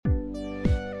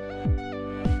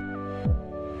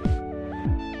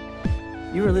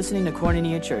You are listening to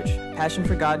Koinonia Church, passion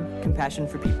for God, compassion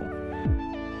for people.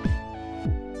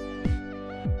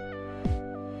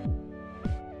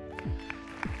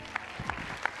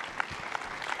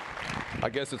 I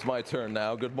guess it's my turn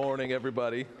now. Good morning,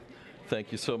 everybody.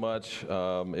 Thank you so much.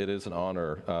 It is an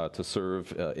honor to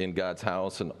serve in God's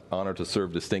house, an honor to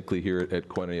serve distinctly here at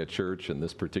Koinonia Church, and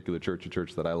this particular church, a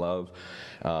church that I love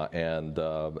and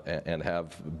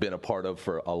have been a part of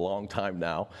for a long time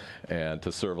now, and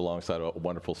to serve alongside a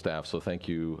wonderful staff. So thank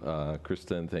you,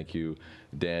 Kristen. Thank you,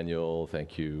 Daniel.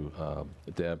 Thank you,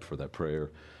 Deb, for that prayer.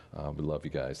 We love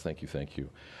you guys. Thank you, thank you.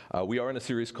 We are in a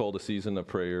series called A Season of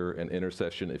Prayer and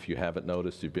Intercession. If you haven't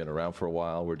noticed, you've been around for a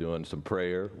while. We're doing some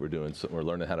prayer. We're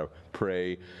learning how to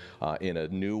pray in a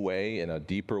new way, in a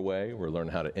deeper way. We're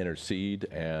learning how to intercede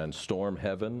and storm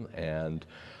heaven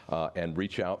and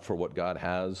reach out for what God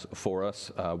has for us.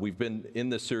 We've been in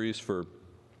this series for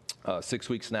 6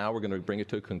 weeks now. We're going to bring it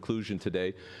to a conclusion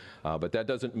today. But that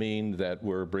doesn't mean that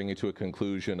we're bringing to a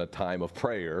conclusion a time of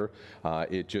prayer.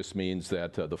 It just means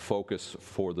that the focus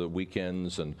for the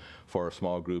weekends and for our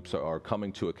small groups are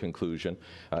coming to a conclusion.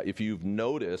 If you've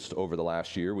noticed over the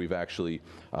last year, we've actually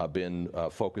been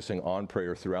focusing on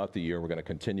prayer throughout the year. We're going to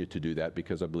continue to do that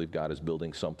because I believe God is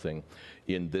building something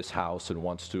in this house and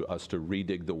wants us to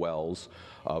redig the wells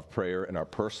of prayer in our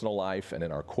personal life and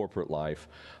in our corporate life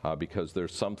because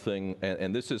there's something,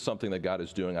 and this is something that God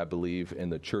is doing, I believe,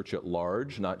 in the church at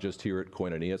large, not just here at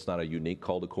Koinonia. It's not a unique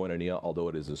call to Koinonia, although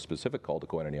it is a specific call to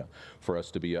Koinonia for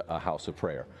us to be a house of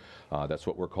prayer. That's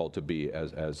what we're called to be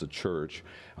as a church.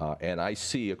 And I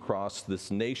see across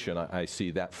this nation, I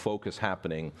see that focus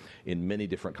happening in many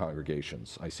different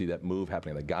congregations. I see that move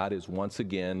happening, that God is once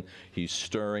again, He's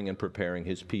stirring and preparing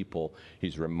His people.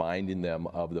 He's reminding them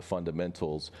of the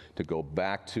fundamentals to go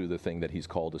back to the thing that He's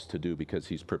called us to do because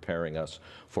He's preparing us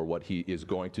for what He is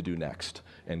going to do next.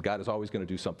 And God is always going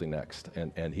to do something next.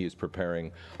 And He is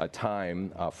preparing a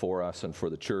time for us and for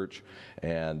the church.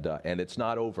 And it's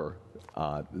not over.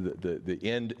 The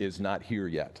end is not here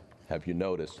yet. Have you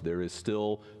noticed? There is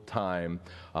still time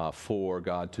for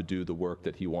God to do the work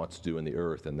that He wants to do in the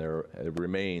earth. And there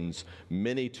remains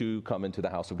many to come into the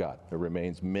house of God. There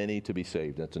remains many to be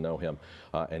saved and to know Him.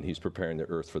 And He's preparing the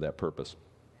earth for that purpose.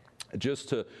 Just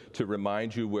to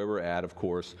remind you where we're at, of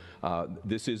course,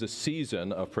 this is a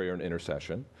season of prayer and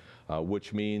intercession.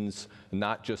 Which means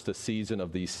not just a season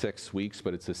of these 6 weeks,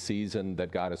 but it's a season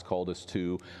that God has called us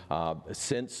to.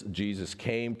 Since Jesus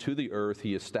came to the earth,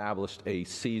 He established a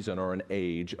season or an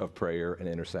age of prayer and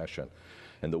intercession.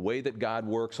 And the way that God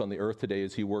works on the earth today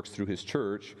is He works through His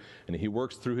church, and He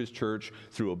works through His church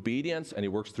through obedience, and He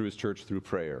works through His church through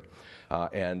prayer.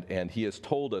 And He has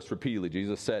told us repeatedly,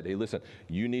 Jesus said, hey, listen,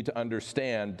 you need to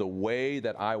understand the way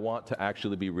that I want to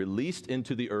actually be released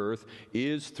into the earth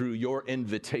is through your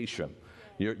invitation.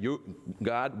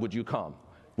 God, would you come?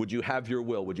 Would you have your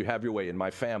will? Would you have your way in my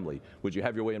family? Would you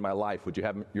have your way in my life? Would you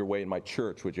have your way in my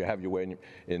church? Would you have your way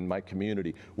in my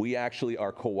community? We actually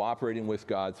are cooperating with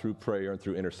God through prayer and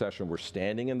through intercession. We're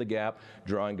standing in the gap,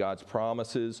 drawing God's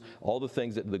promises, all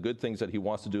the good things that He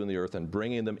wants to do in the earth, and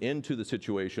bringing them into the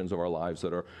situations of our lives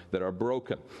that are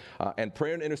broken. And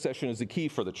prayer and intercession is the key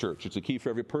for the church. It's the key for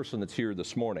every person that's here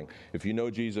this morning. If you know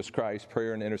Jesus Christ,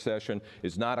 prayer and intercession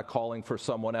is not a calling for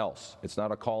someone else. It's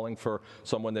not a calling for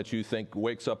someone that you think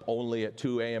wakes up only at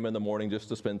 2 a.m. in the morning just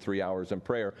to spend 3 hours in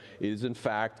prayer. It is, in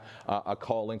fact, a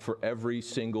calling for every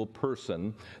single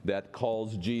person that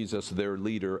calls Jesus their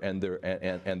leader and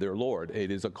their Lord. It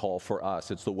is a call for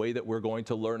us. It's the way that we're going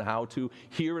to learn how to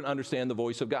hear and understand the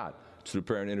voice of God. It's through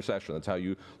prayer and intercession. That's how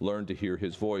you learn to hear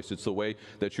His voice. It's the way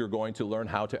that you're going to learn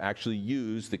how to actually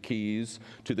use the keys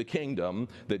to the kingdom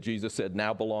that Jesus said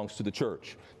now belongs to the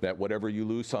church. That whatever you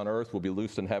loose on earth will be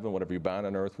loosed in heaven. Whatever you bound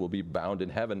on earth will be bound in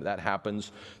heaven. That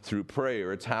happens through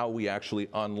prayer. It's how we actually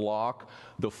unlock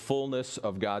the fullness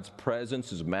of God's presence,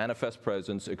 His manifest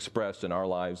presence expressed in our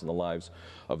lives and the lives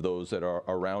of those that are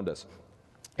around us.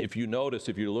 If you notice,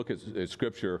 if you look at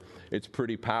Scripture, it's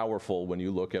pretty powerful when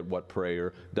you look at what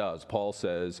prayer does. Paul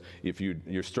says, if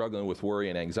you're struggling with worry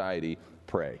and anxiety,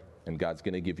 pray. And God's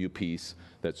going to give you peace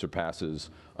that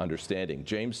surpasses understanding.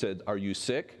 James said, are you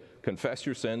sick? Confess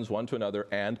your sins one to another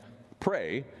and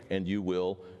pray, and you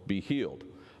will be healed.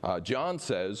 John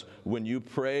says, when you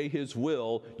pray His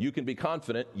will, you can be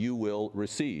confident you will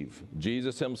receive.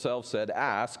 Jesus Himself said,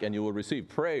 ask and you will receive.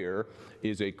 Prayer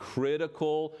is a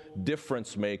critical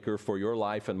difference maker for your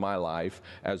life and my life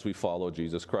as we follow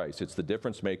Jesus Christ. It's the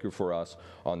difference maker for us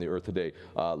on the earth today.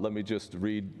 Let me just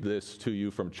read this to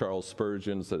you from Charles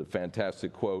Spurgeon. It's a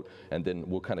fantastic quote, and then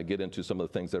we'll kind of get into some of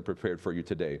the things that are prepared for you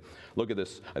today. Look at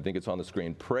this. I think it's on the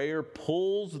screen. Prayer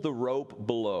pulls the rope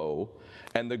below,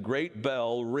 and the great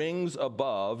bell rings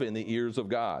above in the ears of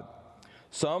God.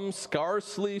 Some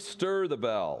scarcely stir the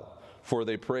bell, for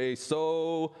they pray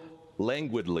so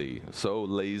languidly, so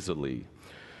lazily.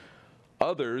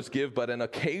 Others give but an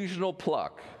occasional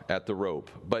pluck at the rope.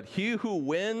 But he who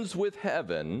wins with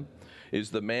heaven is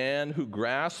the man who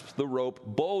grasps the rope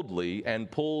boldly and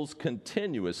pulls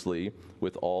continuously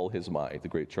with all his might. The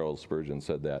great Charles Spurgeon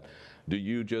said that. Do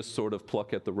you just sort of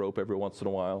pluck at the rope every once in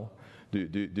a while? Do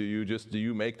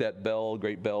you make that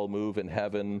great bell move in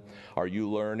heaven? Are you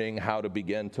learning how to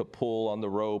begin to pull on the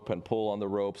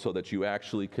rope so that you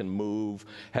actually can move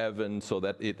heaven, so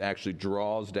that it actually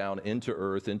draws down into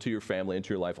earth, into your family, into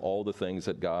your life, all the things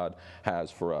that God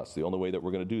has for us? The only way that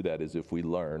we're going to do that is if we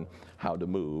learn how to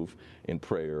move in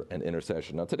prayer and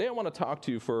intercession. Now, today I want to talk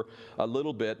to you for a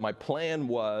little bit. My plan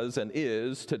was and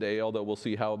is today, although we'll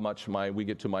see how much we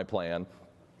get to my plan,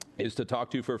 is to talk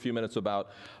to you for a few minutes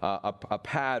about a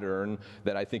pattern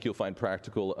that I think you'll find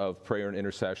practical of prayer and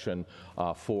intercession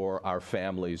for our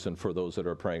families and for those that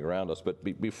are praying around us. But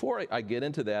before I get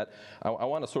into that, I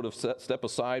want to sort of step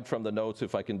aside from the notes,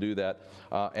 if I can do that,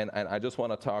 and I just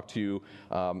want to talk to you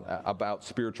about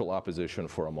spiritual opposition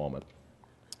for a moment.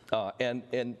 And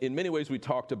in many ways, we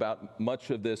talked about much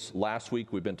of this last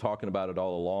week. We've been talking about it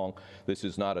all along. This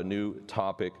is not a new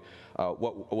topic.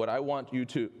 What I want you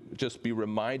to just be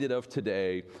reminded of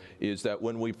today is that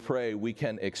when we pray, we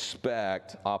can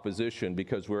expect opposition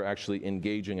because we're actually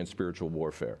engaging in spiritual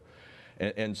warfare.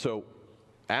 And so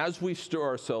as we stir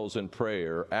ourselves in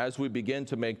prayer, as we begin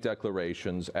to make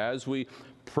declarations, as we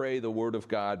pray the word of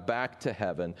God back to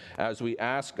heaven, as we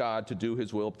ask God to do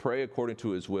his will, pray according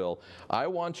to his will, I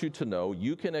want you to know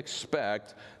you can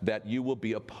expect that you will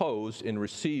be opposed in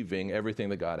receiving everything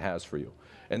that God has for you.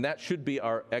 And that should be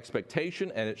our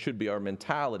expectation, and it should be our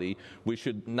mentality. We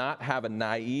should not have a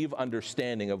naive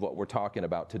understanding of what we're talking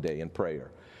about today in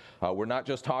prayer. We're not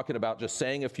just talking about just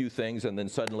saying a few things and then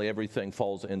suddenly everything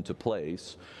falls into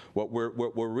place. What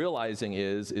we're realizing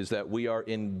is that we are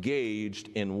engaged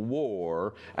in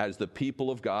war as the people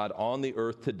of God on the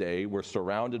earth today. We're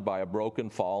surrounded by a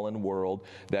broken, fallen world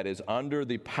that is under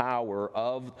the power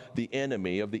of the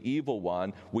enemy, of the evil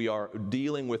one. We are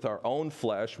dealing with our own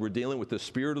flesh. We're dealing with the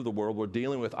spirit of the world. We're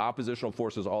dealing with oppositional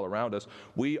forces all around us.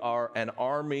 We are an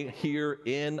army here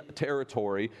in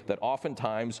territory that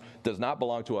oftentimes does not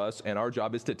belong to us, and our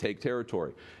job is to take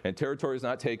territory. And territory is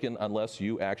not taken unless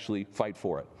you actually fight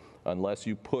for it, unless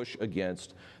you push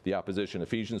against the opposition.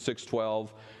 Ephesians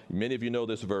 6:12, many of you know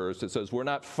this verse. It says, we're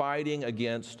not fighting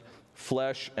against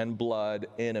flesh and blood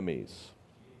enemies.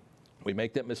 We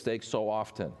make that mistake so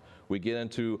often. We get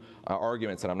into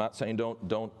arguments, and I'm not saying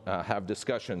don't have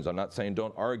discussions. I'm not saying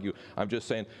don't argue. I'm just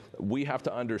saying we have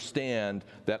to understand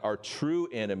that our true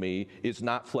enemy is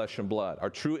not flesh and blood. Our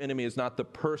true enemy is not the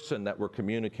person that we're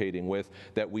communicating with,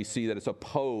 that we see that is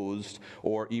opposed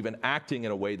or even acting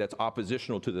in a way that's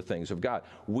oppositional to the things of God.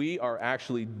 We are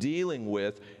actually dealing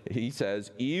with, he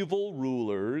says, evil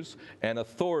rulers and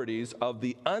authorities of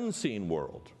the unseen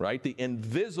world, right? The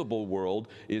invisible world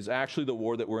is actually the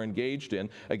war that we're engaged in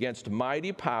against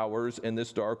mighty powers in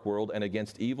this dark world and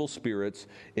against evil spirits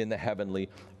in the heavenly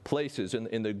places.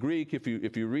 In the Greek, if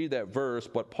you read that verse,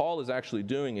 what Paul is actually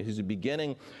doing is he's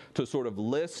beginning to sort of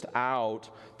list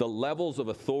out the levels of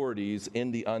authorities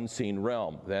in the unseen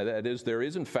realm. That is, there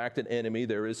is in fact an enemy.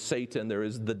 There is Satan. There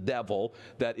is the devil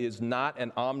that is not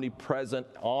an omnipresent,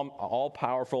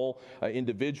 all-powerful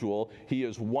individual. He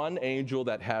is one angel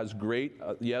that has great,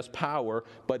 power,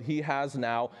 but he has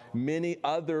now many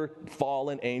other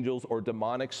fallen angels or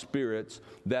demonic spirits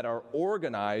that are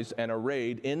organized and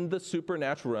arrayed in the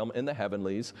supernatural realm, in the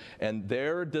heavenlies, and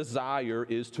their desire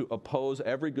is to oppose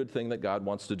every good thing that God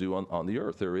wants to do on the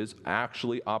earth. There is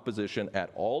actually opposition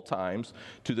at all times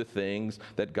to the things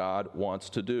that God wants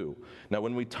to do. Now,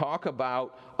 when we talk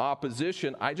about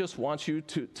opposition, I just want you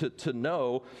to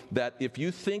know that if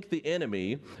you think the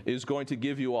enemy is going to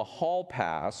give you a hall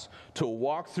pass to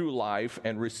walk through life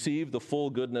and receive the full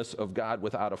goodness of God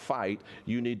without a fight,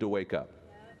 you need to wake up.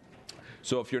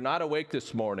 So if you're not awake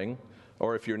this morning,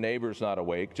 or if your neighbor's not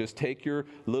awake, just take your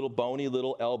little bony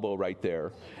little elbow right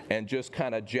there and just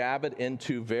kind of jab it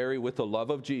into with the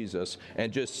love of Jesus,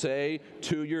 and just say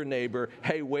to your neighbor,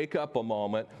 hey, wake up a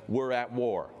moment, we're at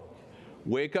war.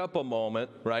 Wake up a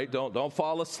moment, right? Don't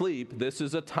fall asleep. This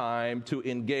is a time to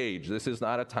engage. This is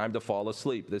not a time to fall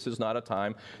asleep. This is not a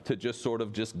time to just sort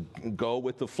of just go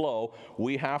with the flow.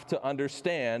 We have to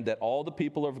understand that all the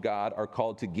people of God are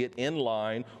called to get in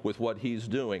line with what He's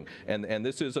doing. And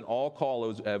this is an all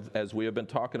call, as we have been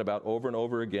talking about over and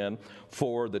over again,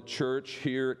 for the church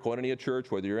here at Koinonia Church,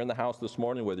 whether you're in the house this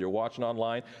morning, whether you're watching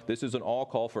online. This is an all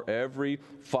call for every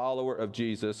follower of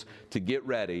Jesus to get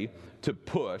ready, to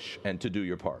push, and to do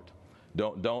your part.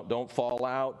 Don't fall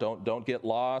out. Don't get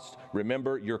lost.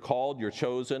 Remember, you're called, you're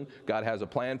chosen. God has a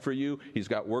plan for you. He's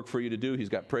got work for you to do. He's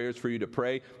got prayers for you to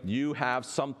pray. You have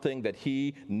something that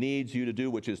He needs you to do,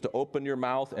 which is to open your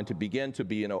mouth and to begin to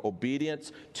be in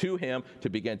obedience to Him, to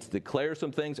begin to declare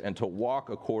some things and to walk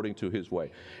according to His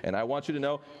way. And I want you to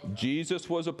know, Jesus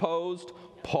was opposed.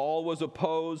 Paul was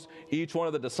opposed. Each one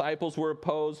of the disciples were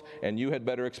opposed. And you had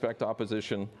better expect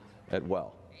opposition as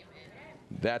well.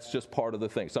 That's just part of the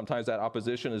thing. Sometimes that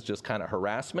opposition is just kind of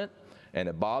harassment, and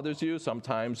it bothers you.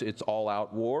 Sometimes it's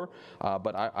all-out war,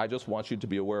 but I just want you to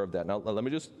be aware of that. Now, let me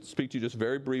just speak to you just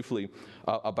very briefly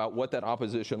about what that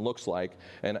opposition looks like.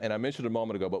 And I mentioned a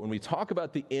moment ago, but when we talk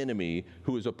about the enemy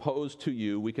who is opposed to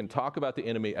you, we can talk about the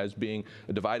enemy as being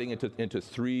dividing into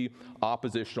three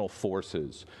oppositional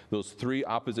forces. Those three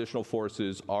oppositional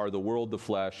forces are the world, the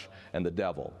flesh, and the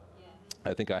devil.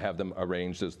 I think I have them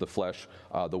arranged as the flesh,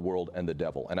 the world, and the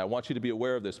devil. And I want you to be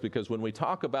aware of this, because when we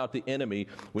talk about the enemy,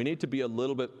 we need to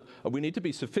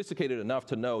be sophisticated enough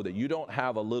to know that you don't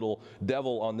have a little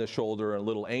devil on this shoulder and a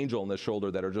little angel on this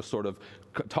shoulder that are just sort of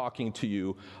talking to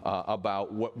you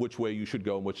about which way you should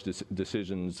go and which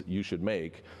decisions you should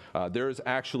make. There is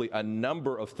actually a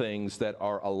number of things that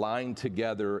are aligned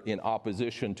together in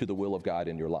opposition to the will of God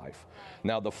in your life.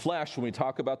 Now, the flesh, when we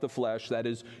talk about the flesh, that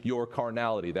is your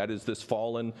carnality. That is this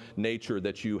fallen nature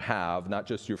that you have, not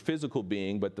just your physical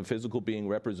being, but the physical being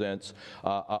represents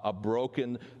a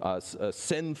broken, a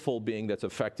sinful being that's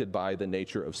affected by the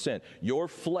nature of sin. Your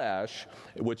flesh,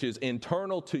 which is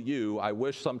internal to you, I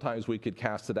wish sometimes we could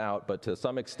cast it out, but to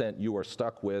some extent you are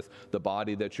stuck with the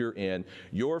body that you're in.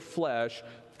 Your flesh,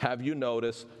 have you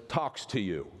noticed, talks to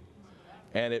you.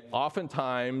 And it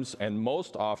oftentimes, and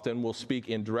most often, will speak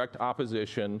in direct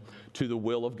opposition to the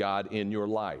will of God in your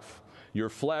life. Your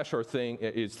flesh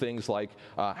is things like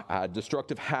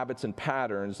destructive habits and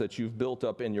patterns that you've built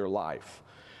up in your life.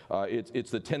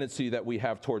 It's the tendency that we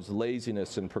have towards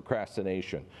laziness and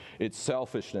procrastination. It's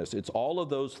selfishness. It's all of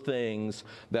those things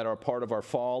that are part of our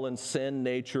fallen sin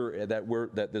nature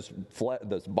that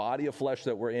this body of flesh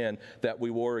that we're in, that we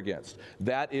war against.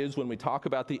 That is, when we talk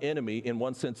about the enemy, in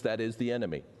one sense, that is the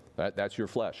enemy. That's your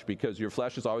flesh, because your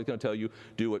flesh is always going to tell you,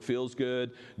 do what feels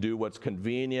good, do what's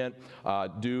convenient,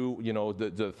 do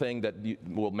the thing that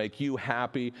will make you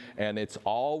happy, and it's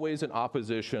always in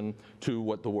opposition to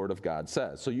what the Word of God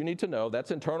says. So you need to know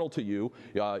that's internal to you.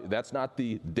 That's not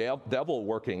the devil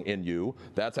working in you.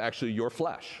 That's actually your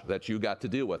flesh that you got to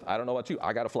deal with. I don't know about you.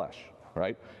 I got a flesh.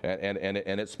 Right? And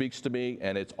it speaks to me,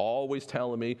 and it's always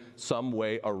telling me some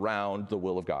way around the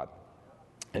will of God.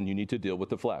 And you need to deal with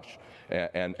the flesh.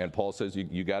 And Paul says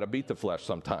you got to beat the flesh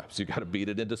sometimes. You got to beat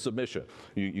it into submission.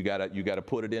 You got to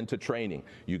put it into training.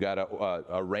 You got to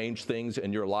arrange things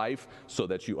in your life so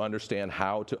that you understand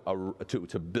how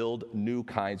to build new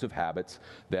kinds of habits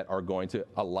that are going to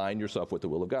align yourself with the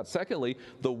will of God. Secondly,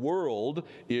 the world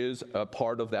is a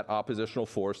part of that oppositional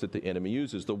force that the enemy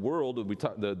uses. The world,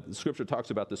 the Scripture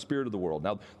talks about the spirit of the world.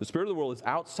 Now, the spirit of the world is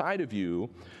outside of you,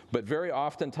 but very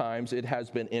oftentimes it has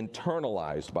been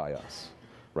internalized by us,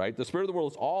 right? The spirit of the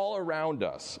world is all around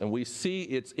us, and we see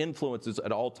its influences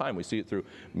at all time. We see it through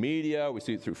media, we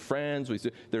see it through friends.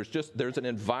 There's an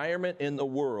environment in the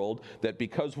world that,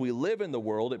 because we live in the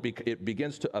world, it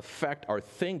begins to affect our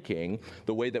thinking,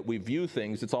 the way that we view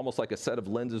things. It's almost like a set of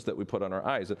lenses that we put on our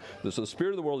eyes. So the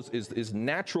spirit of the world is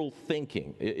natural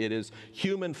thinking. It is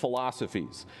human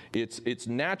philosophies. It's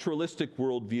naturalistic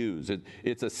worldviews.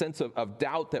 It's a sense of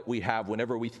doubt that we have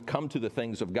whenever we come to the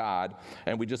things of God,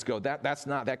 and we just go,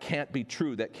 that can't be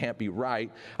true, that can't be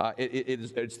right.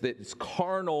 It's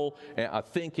carnal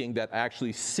thinking that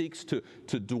actually seeks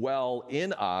to dwell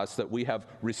in us, that we have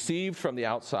received from the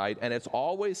outside, and it's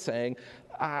always saying,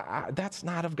 that's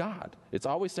not of God. It's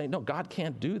always saying, no, God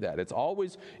can't do that. It's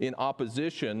always in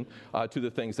opposition to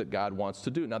the things that God wants to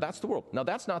do. Now, that's the world. Now,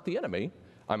 that's not the enemy.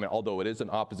 I mean, although it is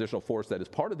an oppositional force that is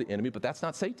part of the enemy, but that's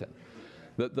not Satan.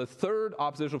 The third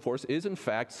oppositional force is, in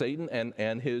fact, Satan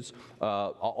and his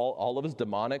all of his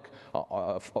demonic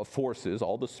forces,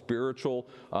 all the spiritual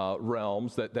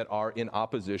realms that are in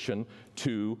opposition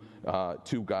to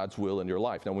God's will in your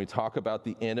life. Now, when we talk about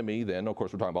the enemy, then, of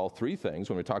course, we're talking about all three things.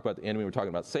 When we talk about the enemy, we're talking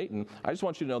about Satan. I just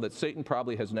want you to know that Satan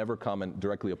probably has never come and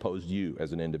directly opposed you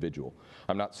as an individual.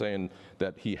 I'm not saying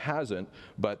that he hasn't,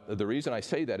 but the reason I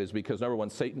say that is because, number one,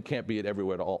 Satan can't be at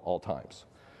everywhere at all times.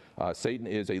 Satan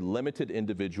is a limited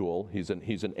individual. He's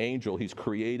an angel. He's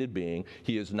created being.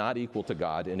 He is not equal to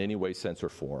God in any way, sense, or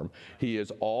form. He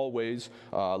is always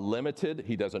limited.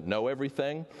 He doesn't know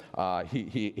everything.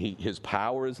 His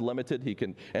power is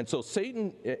limited. And so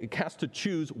Satan has to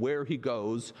choose where he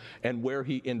goes and where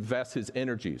he invests his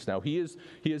energies. Now, he is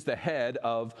the head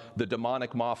of the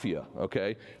demonic mafia.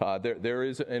 Okay, there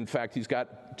is, in fact, he's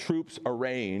got troops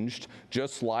arranged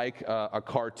just like a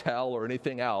cartel or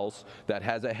anything else that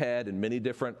has a head and many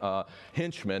different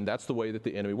henchmen. That's the way that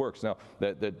the enemy works. Now,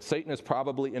 that Satan has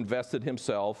probably invested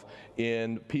himself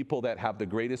in people that have the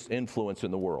greatest influence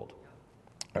in the world.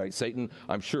 All right, Satan,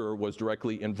 I'm sure, was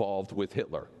directly involved with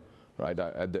Hitler. Right?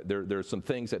 There's some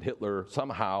things that Hitler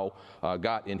somehow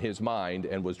got in his mind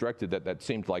and was directed that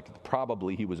seemed like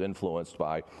probably he was influenced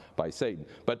by Satan.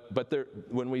 But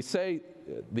when we say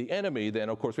the enemy, then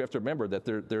of course we have to remember that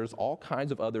there's all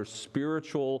kinds of other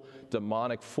spiritual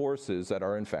demonic forces that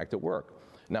are in fact at work.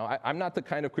 Now, I'm not the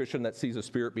kind of Christian that sees a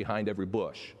spirit behind every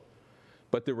bush.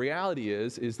 But the reality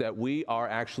is that we are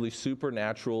actually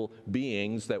supernatural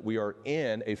beings, that we are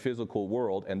in a physical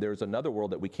world, and there's another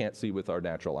world that we can't see with our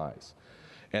natural eyes.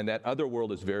 And that other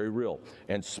world is very real.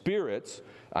 And spirits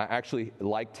actually,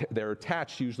 they're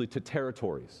attached usually to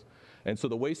territories. And so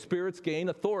the way spirits gain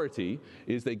authority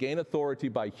is they gain authority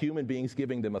by human beings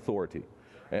giving them authority.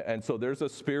 And so there's a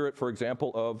spirit, for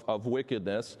example, of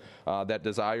wickedness that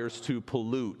desires to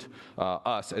pollute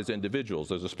us as individuals.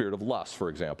 There's a spirit of lust, for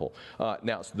example.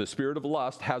 Now, the spirit of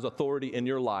lust has authority in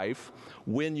your life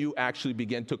when you actually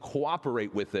begin to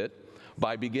cooperate with it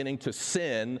by beginning to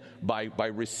sin, by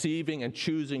receiving and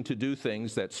choosing to do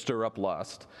things that stir up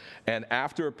lust. And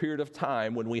after a period of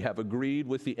time, when we have agreed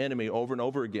with the enemy over and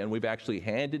over again, we've actually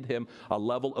handed him a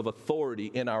level of authority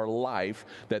in our life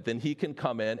that then he can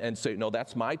come in and say, no,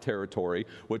 that's my territory,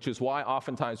 which is why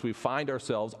oftentimes we find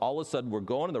ourselves, all of a sudden we're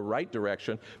going in the right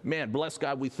direction. Man, bless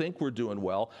God, we think we're doing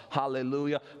well.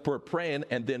 Hallelujah. We're praying,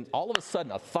 and then all of a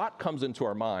sudden a thought comes into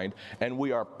our mind, and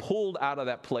we are pulled out of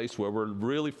that place where we're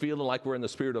really feeling like we're in the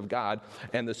Spirit of God,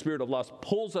 and the spirit of lust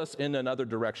pulls us in another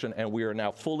direction, and we are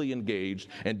now fully engaged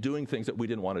and doing things that we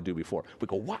didn't want to do before. We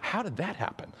go, what? How did that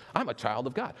happen? I'm a child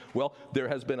of God. Well, there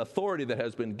has been authority that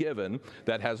has been given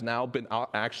that has now been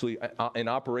actually in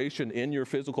operation in your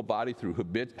physical body through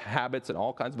habits and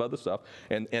all kinds of other stuff,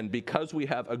 and because we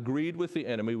have agreed with the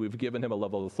enemy, we've given him a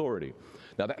level of authority.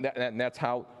 Now, that's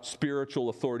how spiritual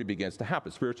authority begins to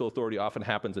happen. Spiritual authority often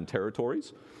happens in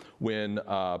territories when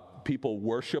people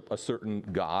worship a certain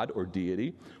god or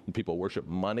deity, when people worship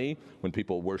money, when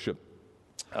people worship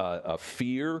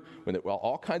fear,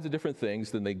 all kinds of different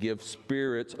things, then they give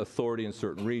spirits authority in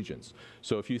certain regions.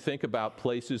 So if you think about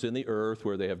places in the earth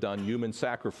where they have done human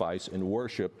sacrifice and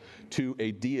worship to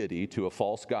a deity, to a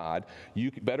false god,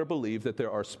 you better believe that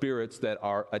there are spirits that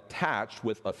are attached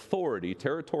with authority,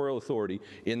 territorial authority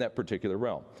in that particular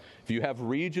realm. If you have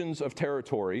regions of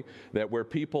territory where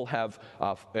people have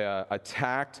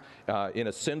attacked in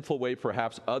a sinful way,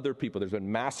 perhaps other people, there's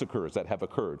been massacres that have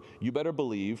occurred, you better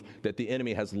believe that the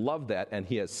enemy has loved that, and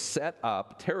he has set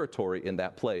up territory in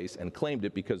that place and claimed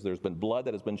it because there's been blood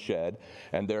that has been shed,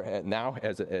 and there now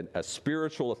has a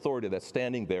spiritual authority that's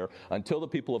standing there until the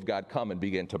people of God come and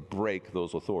begin to break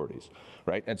those authorities,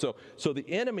 right? And so the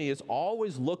enemy is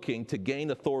always looking to gain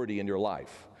authority in your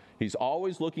life. He's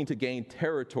always looking to gain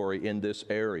territory in this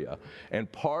area.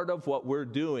 And part of what we're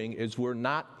doing is we're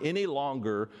not any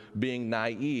longer being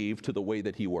naive to the way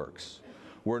that he works.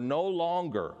 We're no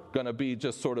longer going to be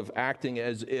just sort of acting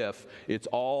as if it's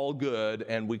all good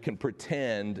and we can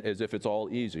pretend as if it's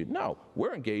all easy. No,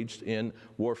 we're engaged in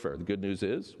warfare. The good news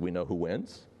is we know who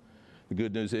wins. The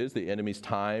good news is the enemy's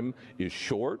time is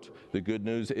short. The good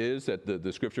news is that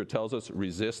the scripture tells us,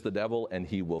 resist the devil and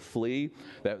he will flee.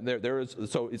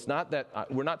 So it's not that,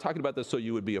 we're not talking about this so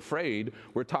you would be afraid.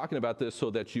 We're talking about this so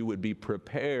that you would be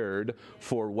prepared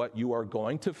for what you are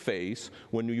going to face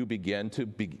when you begin to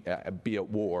be at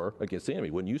war against the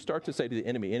enemy. When you start to say to the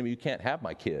enemy, you can't have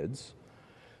my kids,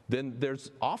 then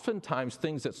there's oftentimes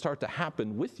things that start to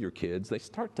happen with your kids. They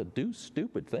start to do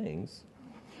stupid things.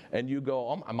 And you go,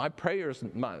 oh, my prayers,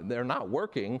 they're not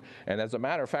working. And as a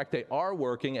matter of fact, they are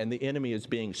working, and the enemy is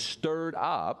being stirred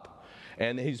up.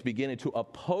 and he's beginning to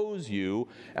oppose you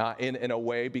in a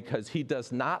way because he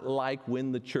does not like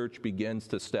when the church begins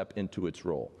to step into its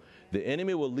role. The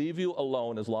enemy will leave you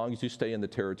alone as long as you stay in the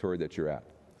territory that you're at.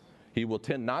 He will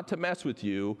tend not to mess with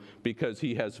you because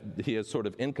he has sort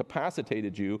of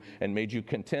incapacitated you and made you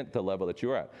content the level that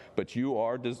you're at. But you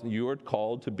are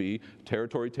called to be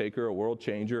territory taker, a world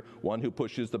changer, one who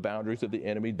pushes the boundaries of the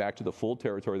enemy back to the full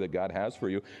territory that God has for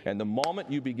you. And the moment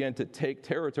you begin to take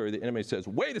territory, the enemy says,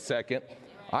 wait a second,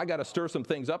 I got to stir some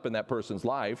things up in that person's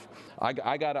life. I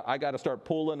got to start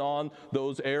pulling on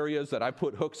those areas that I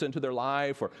put hooks into their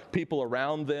life, or people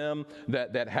around them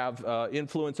that have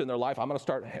influence in their life. I'm going to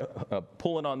start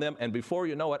pulling on them, and before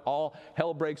you know it, all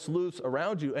hell breaks loose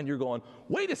around you, and you're going,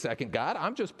 wait a second, God,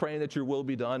 I'm just praying that your will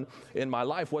be done in my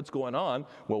life. What's going on?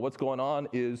 Well, what's going on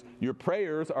is your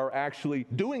prayers are actually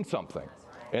doing something.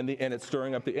 And it's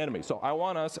stirring up the enemy. So I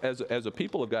want us as a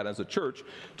people of God, as a church,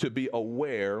 to be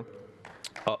aware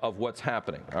of what's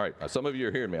happening. All right, some of you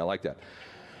are hearing me. I like that.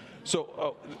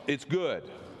 So it's good.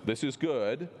 This is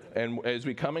good. And as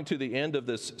we coming to the end of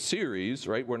this series,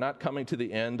 right, we're not coming to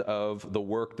the end of the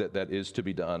work that is to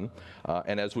be done.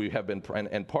 And as we have been,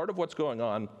 and part of what's going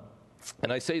on,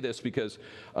 and I say this because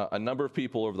a number of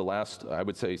people over the last, I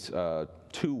would say,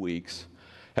 2 weeks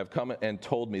have come and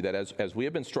told me that as we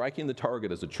have been striking the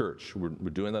target as a church, we're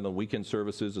doing that on weekend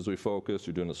services as we focus,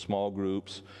 we're doing the small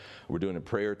groups, we're doing it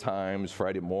prayer times,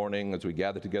 Friday morning as we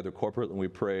gather together corporately and we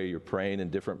pray, you're praying in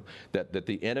different, that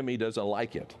the enemy doesn't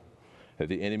like it. That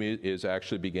the enemy is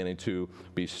actually beginning to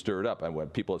be stirred up. And when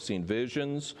people have seen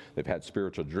visions, they've had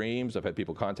spiritual dreams, I've had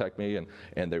people contact me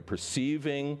and they're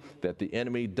perceiving that the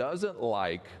enemy doesn't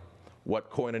like what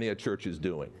Koinonia Church is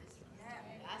doing.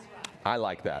 I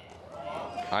like that.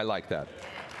 I like that.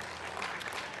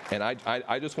 And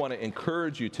I just want to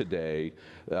encourage you today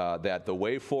that the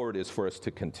way forward is for us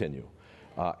to continue.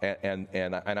 And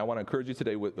I want to encourage you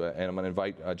today, and I'm going to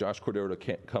invite Josh Cordero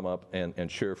to come up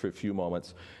and share for a few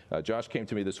moments. Josh came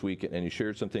to me this week and he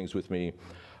shared some things with me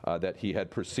that he had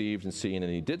perceived and seen,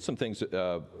 and he did some things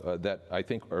that I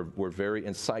think were very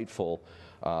insightful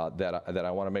that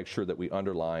I want to make sure that we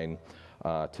underline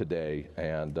today.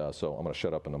 And so I'm going to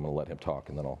shut up and I'm going to let him talk,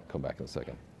 and then I'll come back in a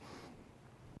second.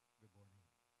 Good morning.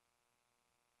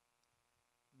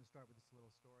 I'm going to start with this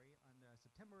little story. On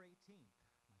September 18th,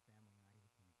 my family and I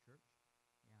came to church,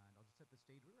 and I'll just set the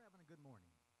stage. We were having a good morning.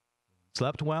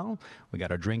 Slept well. We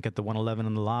got our drink at the 111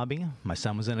 in the lobby. My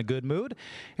son was in a good mood.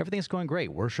 Everything's going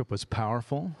great. Worship was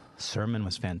powerful. Sermon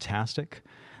was fantastic.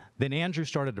 Then Andrew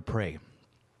started to pray.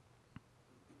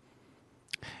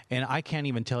 And I can't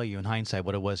even tell you in hindsight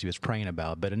what it was he was praying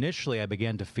about, but initially I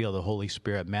began to feel the Holy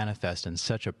Spirit manifest in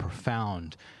such a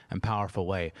profound and powerful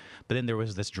way. But then there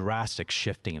was this drastic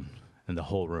shifting in the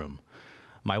whole room.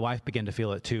 My wife began to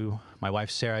feel it too. My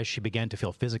wife, Sarah, she began to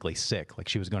feel physically sick, like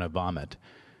she was going to vomit.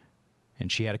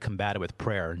 And she had to combat it with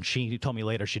prayer. And she told me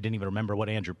later she didn't even remember what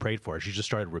Andrew prayed for. She just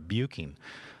started rebuking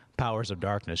powers of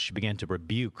darkness. She began to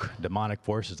rebuke demonic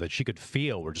forces that she could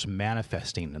feel were just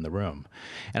manifesting in the room.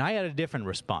 And I had a different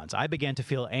response. I began to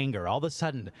feel anger. All of a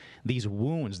sudden, these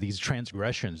wounds, these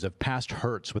transgressions of past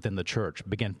hurts within the church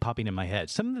began popping in my head.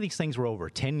 Some of these things were over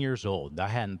 10 years old. I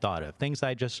hadn't thought of. Things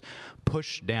I just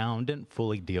pushed down, didn't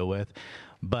fully deal with,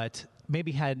 but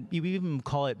maybe you even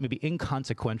call it maybe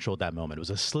inconsequential at that moment. It was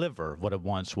a sliver of what it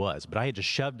once was, but I had just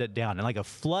shoved it down, and like a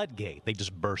floodgate, they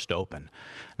just burst open.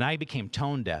 And I became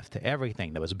tone deaf to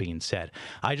everything that was being said.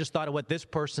 I just thought of what this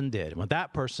person did, and what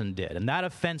that person did, and that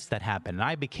offense that happened,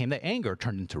 and the anger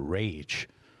turned into rage.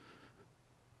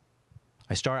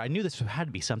 I knew this had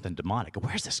to be something demonic.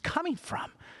 Where's this coming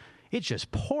from? It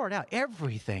just poured out.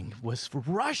 Everything was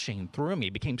rushing through me.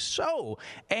 It became so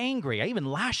angry. I even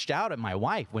lashed out at my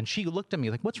wife when she looked at me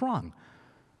like, what's wrong?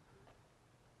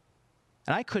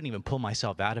 And I couldn't even pull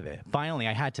myself out of it. Finally,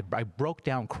 I broke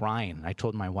down crying. I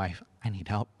told my wife, I need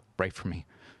help. Pray for me.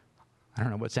 I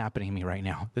don't know what's happening to me right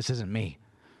now. This isn't me.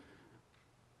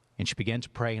 And she began to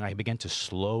pray, and I began to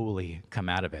slowly come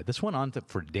out of it. This went on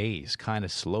for days, kind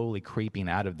of slowly creeping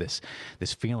out of this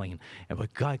feeling. And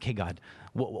like, God, okay, God,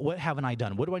 what haven't I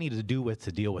done? What do I need to do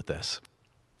to deal with this?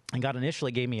 And God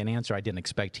initially gave me an answer I didn't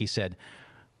expect. He said,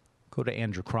 go to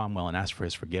Andrew Cromwell and ask for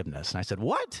his forgiveness. And I said,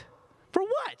 what? For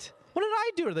what? What did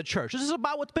I do to the church? This is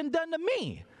about what's been done to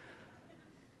me.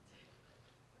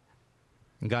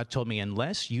 And God told me,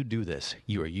 unless you do this,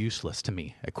 you are useless to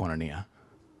me at Koinonia.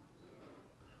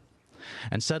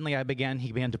 And suddenly he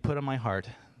began to put on my heart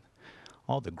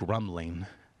all the grumbling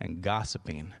and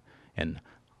gossiping. And,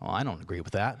 I don't agree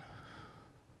with that.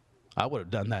 I would have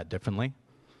done that differently.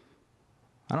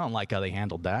 I don't like how they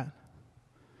handled that.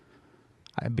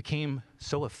 I became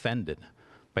so offended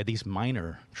by these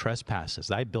minor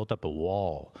trespasses. I built up a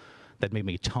wall that made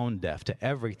me tone deaf to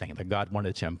everything that God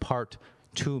wanted to impart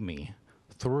to me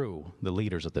through the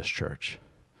leaders of this church.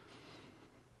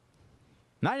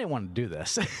 And I didn't want to do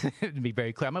this, to be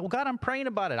very clear. I'm like, well, God, I'm praying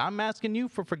about it. I'm asking you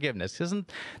for forgiveness. Didn't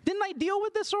I deal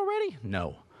with this already?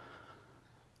 No.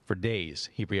 For days,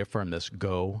 he reaffirmed this.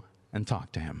 Go and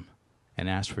talk to him and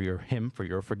ask for him for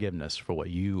your forgiveness for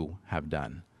what you have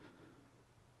done.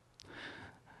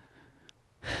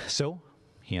 So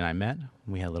he and I met.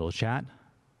 We had a little chat.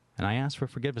 And I asked for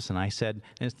forgiveness, and I said,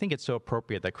 and I think it's so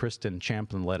appropriate that Kristen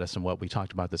Champlin led us in what we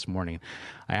talked about this morning.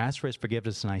 I asked for his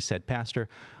forgiveness, and I said, Pastor,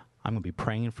 I'm going to be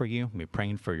praying for you. I'm going to be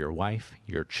praying for your wife,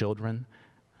 your children.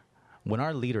 When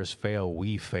our leaders fail,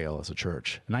 we fail as a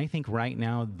church. And I think right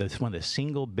now, one of the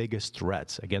single biggest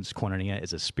threats against Koinonia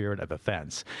is a spirit of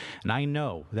offense. And I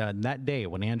know that on that day,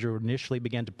 when Andrew initially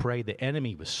began to pray, the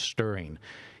enemy was stirring.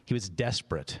 He was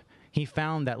desperate. He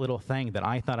found that little thing that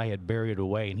I thought I had buried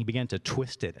away, and he began to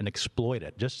twist it and exploit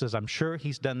it, just as I'm sure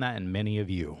he's done that in many of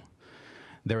you.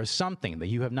 There is something that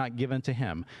you have not given to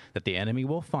him that the enemy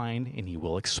will find, and he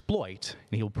will exploit,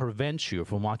 and he will prevent you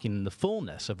from walking in the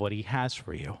fullness of what he has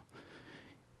for you.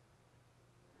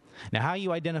 Now, how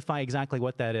you identify exactly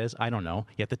what that is, I don't know.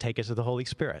 You have to take it to the Holy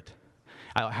Spirit.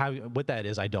 What that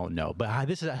is, I don't know. But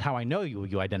this is how I know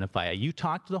you identify it. You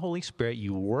talk to the Holy Spirit,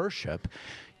 you worship,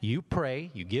 you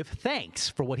pray, you give thanks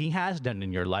for what he has done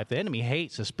in your life. The enemy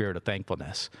hates the spirit of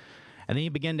thankfulness. And then you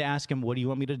begin to ask him, what do you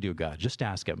want me to do, God? Just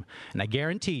ask him. And I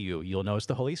guarantee you'll notice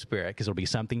the Holy Spirit, because it'll be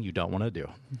something you don't want to do.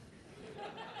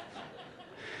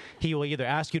 He will either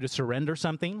ask you to surrender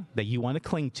something that you want to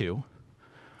cling to,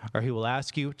 or he will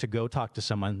ask you to go talk to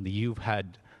someone that you've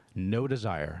had no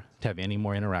desire to have any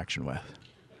more interaction with.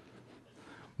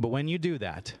 But when you do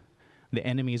that, the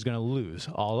enemy is going to lose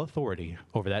all authority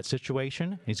over that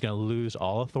situation. He's going to lose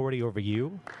all authority over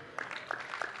you.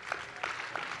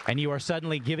 And you are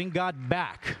suddenly giving God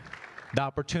back the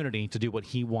opportunity to do what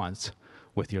he wants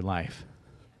with your life.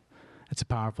 It's a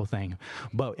powerful thing.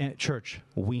 But at church,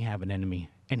 we have an enemy,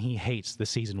 and he hates the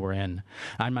season we're in.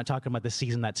 I'm not talking about the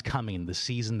season that's coming, the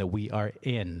season that we are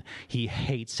in. He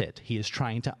hates it. He is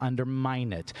trying to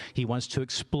undermine it. He wants to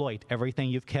exploit everything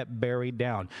you've kept buried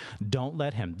down. Don't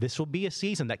let him. This will be a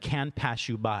season that can pass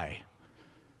you by.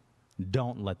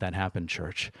 Don't let that happen,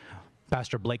 church.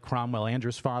 Pastor Blake Cromwell,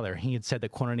 Andrew's father, he had said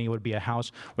that Koinonia would be a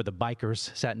house where the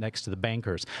bikers sat next to the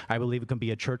bankers. I believe it can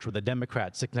be a church where the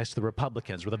Democrats sit next to the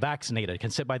Republicans, where the vaccinated can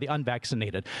sit by the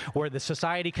unvaccinated, where the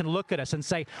society can look at us and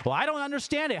say, well, I don't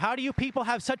understand it. How do you people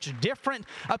have such different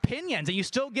opinions and you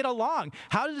still get along?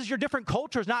 How does your different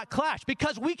cultures not clash?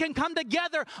 Because we can come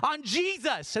together on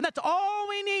Jesus, and that's all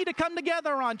we need to come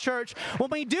together on, church. When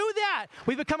we do that,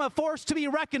 we become a force to be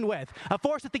reckoned with, a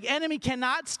force that the enemy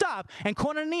cannot stop, and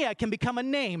Koinonia can become a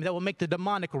name that will make the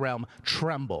demonic realm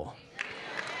tremble.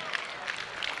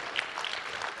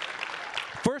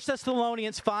 1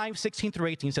 Thessalonians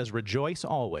 5:16-18 says, rejoice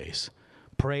always,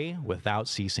 pray without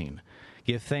ceasing,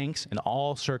 give thanks in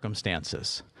all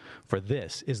circumstances, for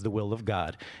this is the will of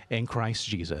God in Christ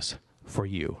Jesus for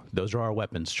you. Those are our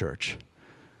weapons, church.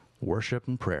 Worship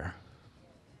and prayer.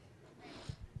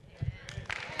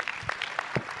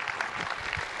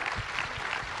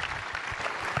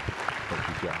 Thank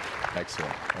you, John.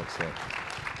 Excellent, excellent.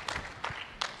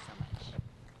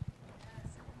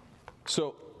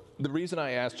 So the reason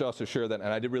I asked Josh to share that, and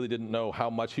I really didn't know how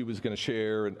much he was going to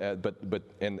share, but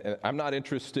I'm not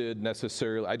interested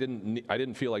necessarily. I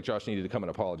didn't feel like Josh needed to come and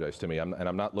apologize to me, I'm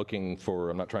not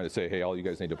trying to say, hey, all you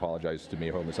guys need to apologize to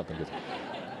me or something.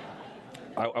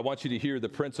 I want you to hear the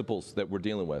principles that we're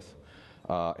dealing with,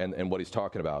 and what he's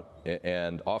talking about,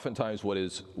 and oftentimes what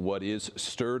is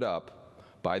stirred up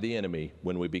by the enemy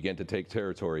when we begin to take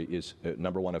territory is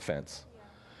number one, offense.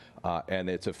 And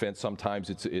it's offense.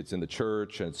 Sometimes it's in the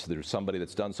church, and there's somebody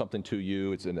that's done something to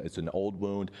you. It's an old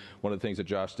wound. One of the things that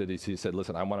Josh did is he said,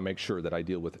 listen, I want to make sure that I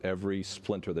deal with every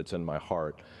splinter that's in my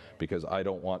heart, because I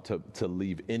don't want to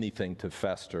leave anything to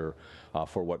fester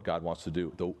for what God wants to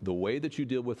do. The way that you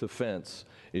deal with offense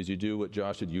is you do what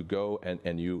Josh did. You go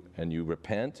and you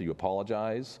repent, you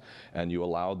apologize, and you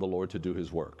allow the Lord to do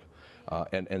his work.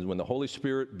 And when the Holy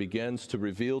Spirit begins to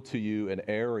reveal to you an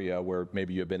area where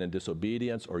maybe you've been in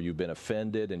disobedience or you've been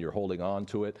offended and you're holding on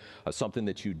to it, something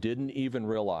that you didn't even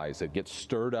realize, it gets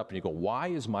stirred up and you go, why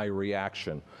is my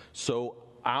reaction so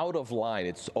out of line,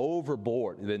 it's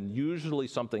overboard, then usually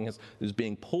something is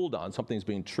being pulled on, something's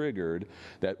being triggered,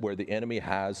 that where the enemy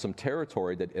has some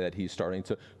territory that he's starting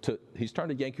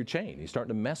to yank your chain. He's starting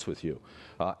to mess with you.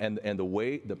 And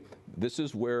this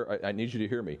is where I need you to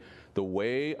hear me. The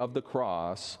way of the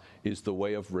cross is the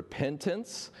way of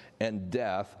repentance and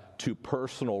death to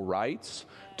personal rights,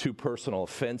 to personal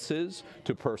offenses,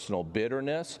 to personal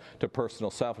bitterness, to personal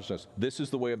selfishness. This is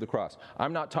the way of the cross.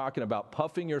 I'm not talking about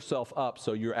puffing yourself up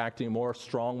so you're acting more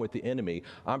strong with the enemy.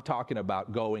 I'm talking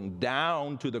about going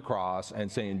down to the cross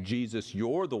and saying, Jesus,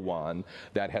 you're the one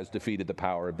that has defeated the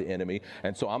power of the enemy.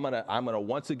 And so I'm gonna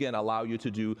once again allow you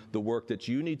to do the work that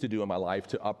you need to do in my life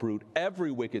to uproot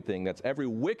every wicked thing, that's every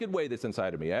wicked way that's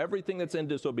inside of me, everything that's in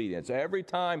disobedience, every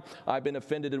time I've been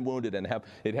offended and wounded and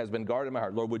it has been guarded in my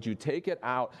heart. Lord, would you take it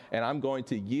out, and I'm going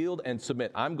to yield and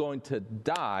submit. I'm going to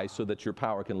die so that your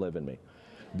power can live in me.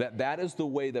 That is the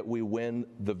way that we win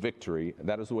the victory.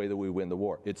 That is the way that we win the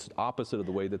war. It's opposite of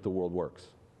the way that the world works.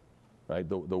 Right?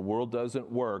 The world doesn't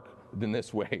work in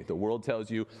this way. The world tells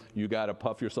you, you got to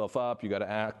puff yourself up, you got to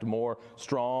act more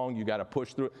strong, you got to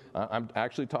push through. I'm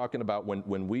actually talking about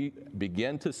when we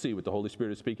begin to see what the Holy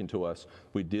Spirit is speaking to us,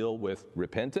 we deal with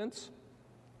repentance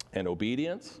and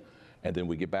obedience, and then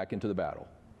we get back into the battle.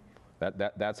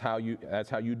 That's how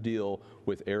you deal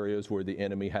with areas where the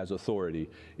enemy has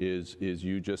authority. Is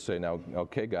you just say, now,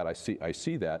 okay, God, I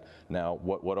see that. Now,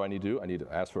 what do I need to do? I need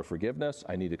to ask for forgiveness.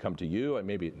 I need to come to you, and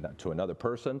maybe to another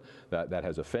person that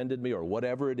has offended me, or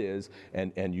whatever it is,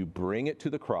 and you bring it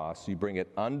to the cross. You bring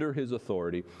it under his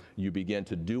authority. You begin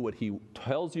to do what he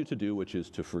tells you to do, which is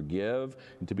to forgive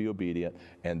and to be obedient,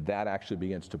 and that actually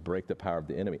begins to break the power of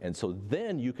the enemy. And so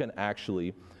then you can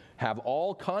actually have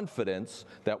all confidence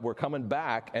that we're coming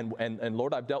back, and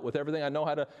Lord, I've dealt with everything I know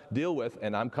how to deal with,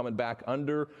 and I'm coming back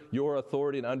under your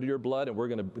authority and under your blood, and we're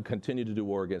going to continue to do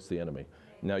war against the enemy.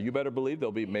 Now, you better believe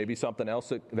there'll be maybe something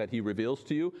else that he reveals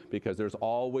to you, because there's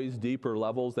always deeper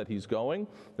levels that he's going.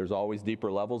 There's always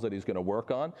deeper levels that he's going to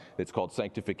work on. It's called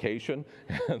sanctification.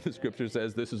 The scripture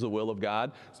says this is the will of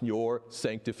God. It's your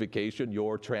sanctification,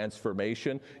 your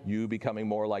transformation, you becoming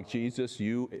more like Jesus,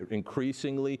 you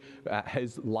increasingly,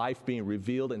 his life being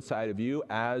revealed inside of you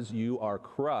as you are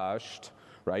crushed,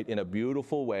 right, in a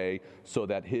beautiful way, so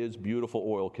that his beautiful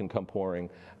oil can come pouring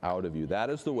out of you.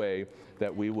 That is the way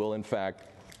that we will, in fact,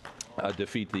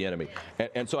 defeat the enemy.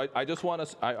 And so I just want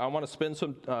to spend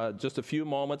just a few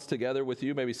moments together with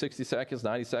you, maybe 60 seconds,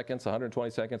 90 seconds, 120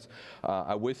 seconds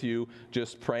with you,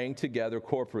 just praying together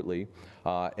corporately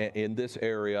in this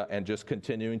area, and just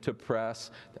continuing to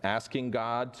press, asking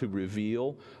God to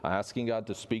reveal, asking God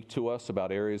to speak to us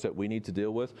about areas that we need to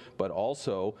deal with, but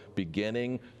also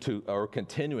continuing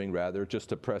just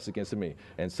to press against me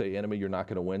and say, enemy, you're not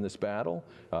going to win this battle.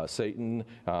 Satan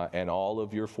and all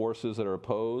of your forces that are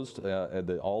opposed,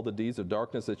 all the deeds of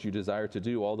darkness that you desire to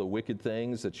do, all the wicked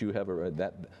things that you have,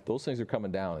 those things are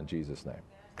coming down in Jesus' name.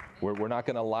 We're not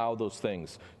going to allow those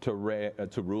things to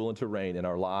rule and to reign in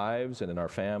our lives and in our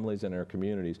families and in our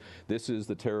communities. This is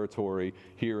the territory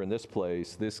here in this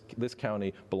place. This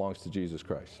county belongs to Jesus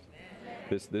Christ.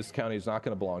 This county is not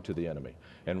going to belong to the enemy.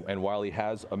 And while he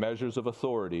has measures of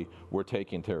authority, we're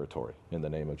taking territory in the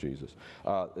name of Jesus.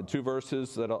 2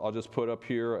 verses that I'll just put up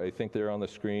here. I think they're on the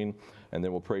screen, and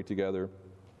then we'll pray together.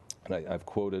 And I've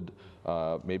quoted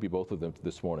maybe both of them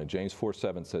this morning. James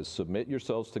 4:7 says, submit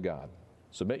yourselves to God.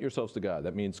 Submit yourselves to God.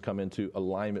 That means come into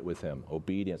alignment with him,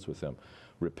 obedience with him.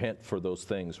 Repent for those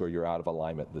things where you're out of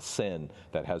alignment, the sin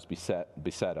that has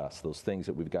beset us, those things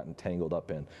that we've gotten tangled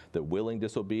up in, the willing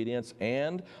disobedience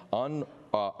and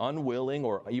unwilling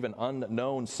or even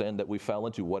unknown sin that we fell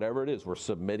into, whatever it is, we're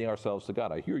submitting ourselves to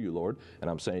God. I hear you, Lord, and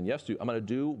I'm saying yes to you. I'm going to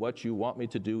do what you want me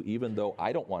to do, even though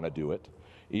I don't want to do it,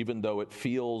 even though it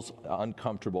feels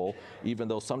uncomfortable, even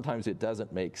though sometimes it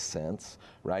doesn't make sense,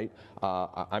 right?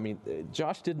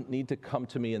 Josh didn't need to come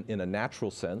to me in a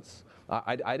natural sense.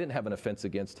 I didn't have an offense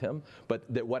against him, but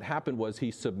what happened was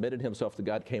he submitted himself to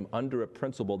God, came under a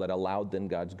principle that allowed then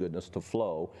God's goodness to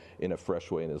flow in a fresh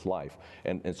way in his life.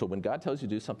 And so when God tells you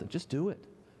to do something, just do it.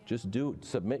 Just do it.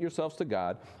 Submit yourselves to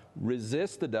God.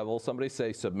 Resist the devil. Somebody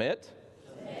say submit.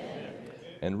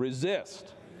 And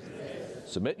resist.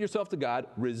 Submit yourself to God,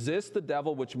 resist the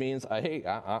devil, which means,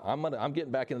 I'm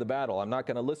getting back into the battle. I'm not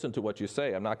going to listen to what you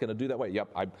say. I'm not going to do that way.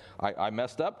 Yep, I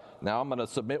messed up. Now I'm going to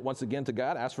submit once again to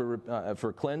God, ask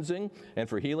for cleansing and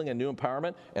for healing and new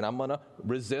empowerment, and I'm going to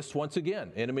resist once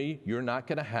again. Enemy, you're not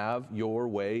going to have your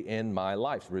way in my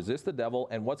life. Resist the devil,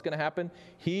 and what's going to happen?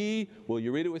 He, will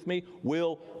you read it with me,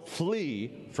 will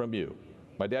flee from you.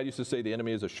 My dad used to say the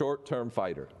enemy is a short-term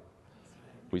fighter.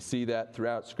 We see that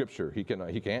throughout Scripture. He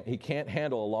can't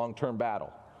handle a long-term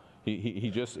battle.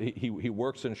 He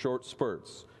works in short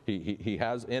spurts. He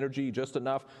has energy just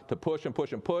enough to push and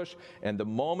push and push, and the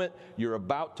moment you're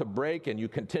about to break and you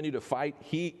continue to fight,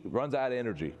 he runs out of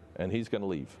energy, and he's going to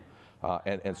leave.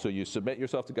 And so you submit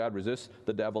yourself to God, resist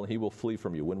the devil, and he will flee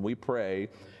from you. When we pray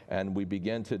and we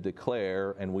begin to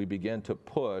declare and we begin to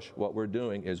push, what we're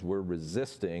doing is we're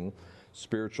resisting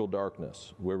spiritual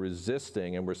darkness. We're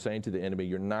resisting, and we're saying to the enemy,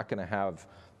 you're not going to have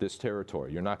this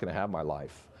territory. You're not going to have my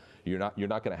life. You're not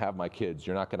going to have my kids.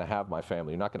 You're not going to have my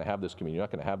family. You're not going to have this community. You're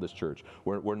not going to have this church.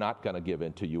 We're not going to give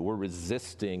in to you. We're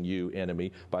resisting you,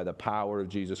 enemy, by the power of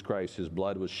Jesus Christ. His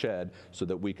blood was shed so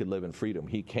that we could live in freedom.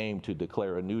 He came to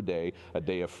declare a new day, a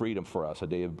day of freedom for us, a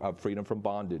day of freedom from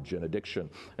bondage and addiction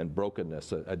and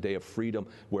brokenness, a day of freedom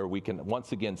where we can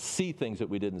once again see things that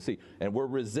we didn't see. And we're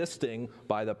resisting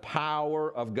by the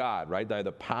power of God, right? By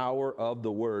the power of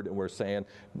the Word. And we're saying,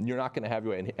 you're not going to have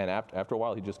your way. And after a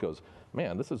while, he just goes,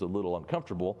 man, this is a little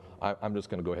uncomfortable. I'm just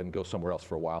going to go ahead and go somewhere else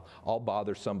for a while. I'll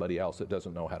bother somebody else that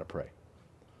doesn't know how to pray.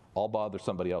 I'll bother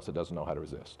somebody else that doesn't know how to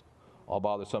resist. I'll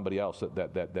bother somebody else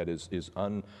that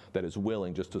is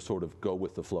willing just to sort of go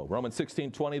with the flow. Romans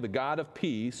 16:20, the God of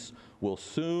peace will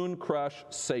soon crush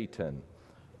Satan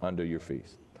under your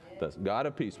feet. The God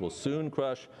of peace will soon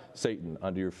crush Satan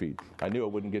under your feet. I knew I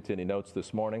wouldn't get to any notes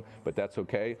this morning, but that's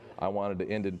okay. I wanted to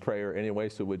end in prayer anyway,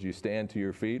 so would you stand to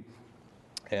your feet?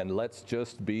 And let's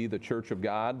just be the church of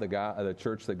God, the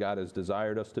church that God has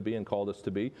desired us to be and called us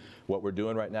to be. What we're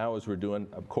doing right now is we're doing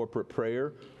a corporate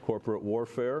prayer, corporate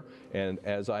warfare. And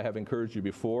as I have encouraged you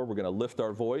before, we're going to lift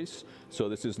our voice. So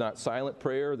this is not silent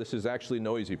prayer. This is actually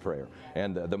noisy prayer.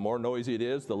 And the more noisy it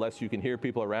is, the less you can hear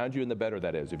people around you, and the better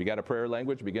that is. If you got a prayer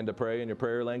language, begin to pray in your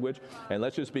prayer language. And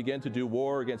let's just begin to do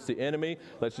war against the enemy.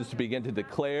 Let's just begin to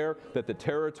declare that the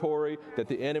territory that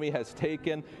the enemy has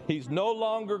taken, he's no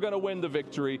longer going to win the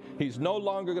victory. He's no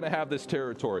longer going to have this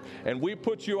territory. And we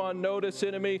put you on notice,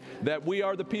 enemy, that we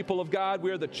are the people of God.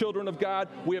 We are the children of God.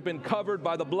 We have been covered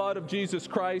by the blood of Jesus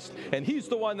Christ. And he's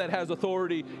the one that has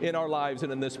authority in our lives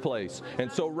and in this place.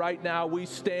 And so right now we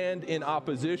stand in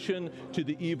opposition to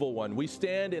the evil one. We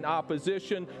stand in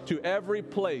opposition to every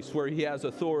place where he has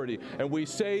authority. And we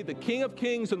say the King of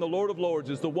Kings and the Lord of Lords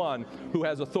is the one who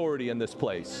has authority in this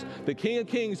place. The King of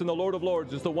Kings and the Lord of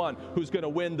Lords is the one who's going to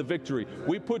win the victory.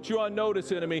 We put you on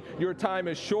notice, enemy. Your time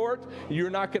is short. You're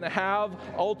not going to have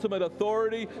ultimate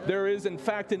authority. There is, in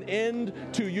fact, an end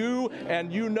to you,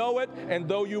 and you know it. And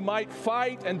though you might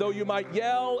fight, and though you might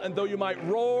yell, and though you might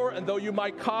roar, and though you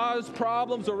might cause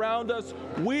problems around us,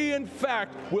 we, in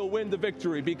fact, will win the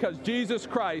victory because Jesus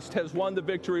Christ has won the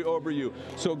victory over you.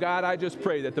 So, God, I just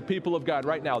pray that the people of God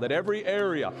right now, that every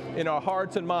area in our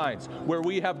hearts and minds where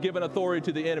we have given authority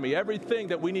to the enemy, everything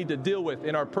that we need to deal with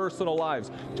in our personal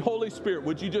lives, Holy Spirit,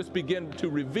 would you just begin to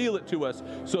reveal it to us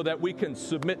so that we can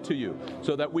submit to you,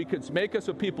 so that we could make us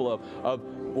a people of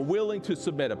willing to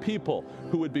submit, a people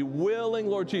who would be willing,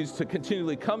 Lord Jesus, to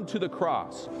continually come to the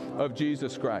cross of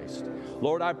Jesus Christ.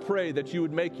 Lord, I pray that you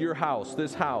would make your house,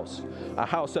 this house, a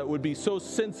house that would be so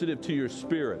sensitive to your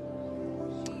Spirit,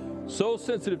 so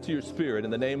sensitive to your Spirit in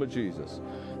the name of Jesus,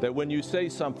 that when you say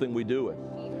something, we do it.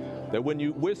 That when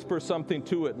you whisper something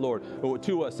to it, Lord, or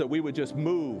to us, that we would just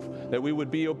move, that we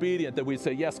would be obedient, that we'd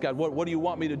say, yes, God, what do you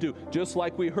want me to do? Just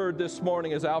like we heard this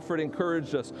morning as Alfred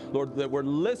encouraged us, Lord, that we're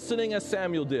listening as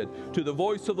Samuel did to the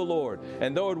voice of the Lord.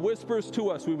 And though it whispers to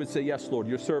us, we would say, yes, Lord,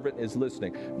 your servant is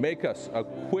listening. Make us a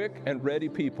quick and ready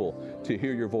people to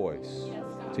hear your voice,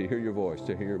 to hear your voice,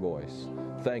 to hear your voice.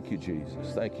 Thank you,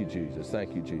 Jesus. Thank you, Jesus.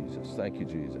 Thank you, Jesus. Thank you,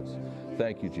 Jesus.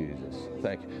 Thank you, Jesus.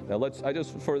 Thank you. Now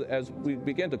as we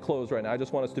begin to close right now, I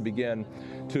just want us to begin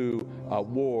to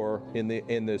war in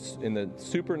the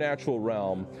supernatural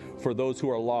realm for those who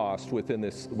are lost within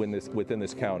this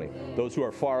county, those who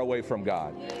are far away from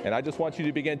God. And I just want you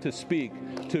to begin to speak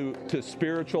to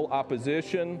spiritual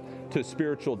opposition, to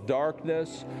spiritual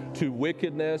darkness, to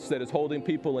wickedness that is holding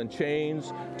people in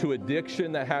chains, to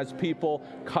addiction that has people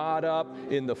caught up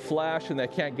in the flesh and they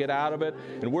can't get out of it.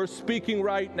 And we're speaking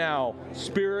right now,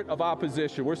 spirit of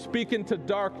opposition. We're speaking to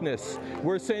darkness.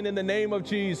 We're saying in the name of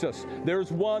Jesus,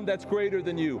 there's one that's greater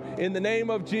than you. In the name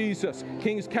of Jesus,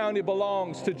 Kings County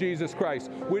belongs to Jesus Christ.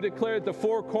 We declare that the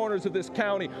four corners of this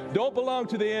county don't belong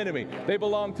to the enemy. They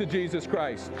belong to Jesus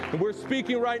Christ. And we're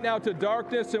speaking right now to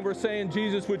darkness and we're saying,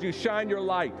 Jesus, would you shine your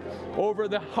light over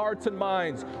the hearts and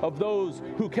minds of those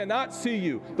who cannot see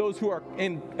you, those who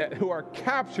are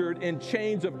captured in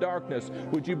chains of darkness.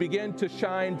 Would you begin to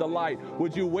shine the light?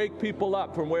 Would you wake people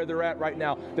up from where they're at right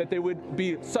now, that they would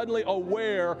be suddenly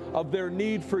aware of their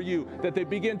need for you, that they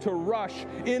begin to rush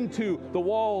into the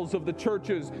walls of the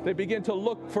churches. They begin to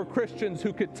look for Christians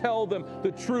who could tell them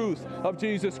the truth of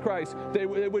Jesus Christ. They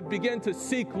would begin to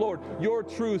seek, Lord, your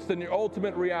truth and your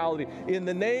ultimate reality. In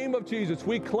the name of Jesus,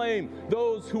 we claim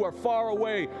those who are far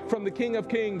away from the King of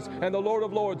Kings and the Lord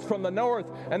of Lords, from the north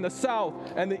and the south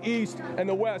and the east and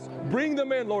the west. Bring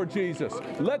them in, Lord Jesus.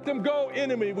 Let them go,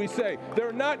 enemy, we say.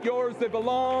 They're not yours. They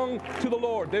belong to the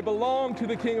Lord. They belong to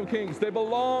the King of Kings. They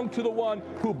belong to the one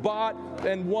who bought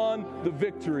and won the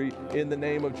victory in the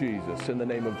name of Jesus. In the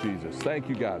name of Jesus. Thank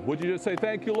you, God. Would you just say,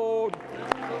 thank you, Lord?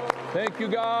 Thank you,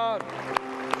 God.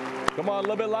 Come on, a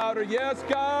little bit louder. Yes,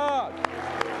 God.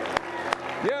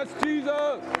 Yes,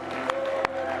 Jesus.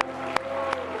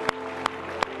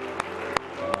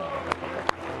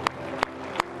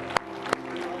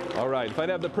 All right, if I'd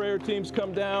have the prayer teams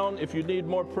come down. If you need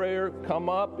more prayer, come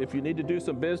up. If you need to do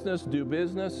some business, do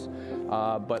business.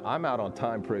 But I'm out on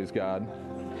time, praise God.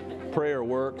 Prayer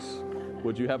works.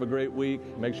 Would you have a great week?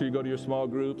 Make sure you go to your small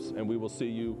groups, and we will see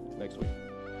you next week.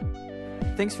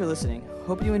 Thanks for listening.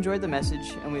 Hope you enjoyed the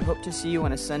message, and we hope to see you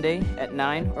on a Sunday at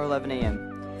 9 or 11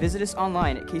 a.m. Visit us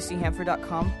online at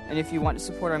kchamford.com, and if you want to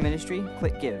support our ministry,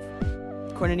 click Give.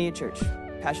 Koinonia Church.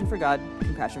 Passion for God,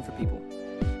 compassion for people.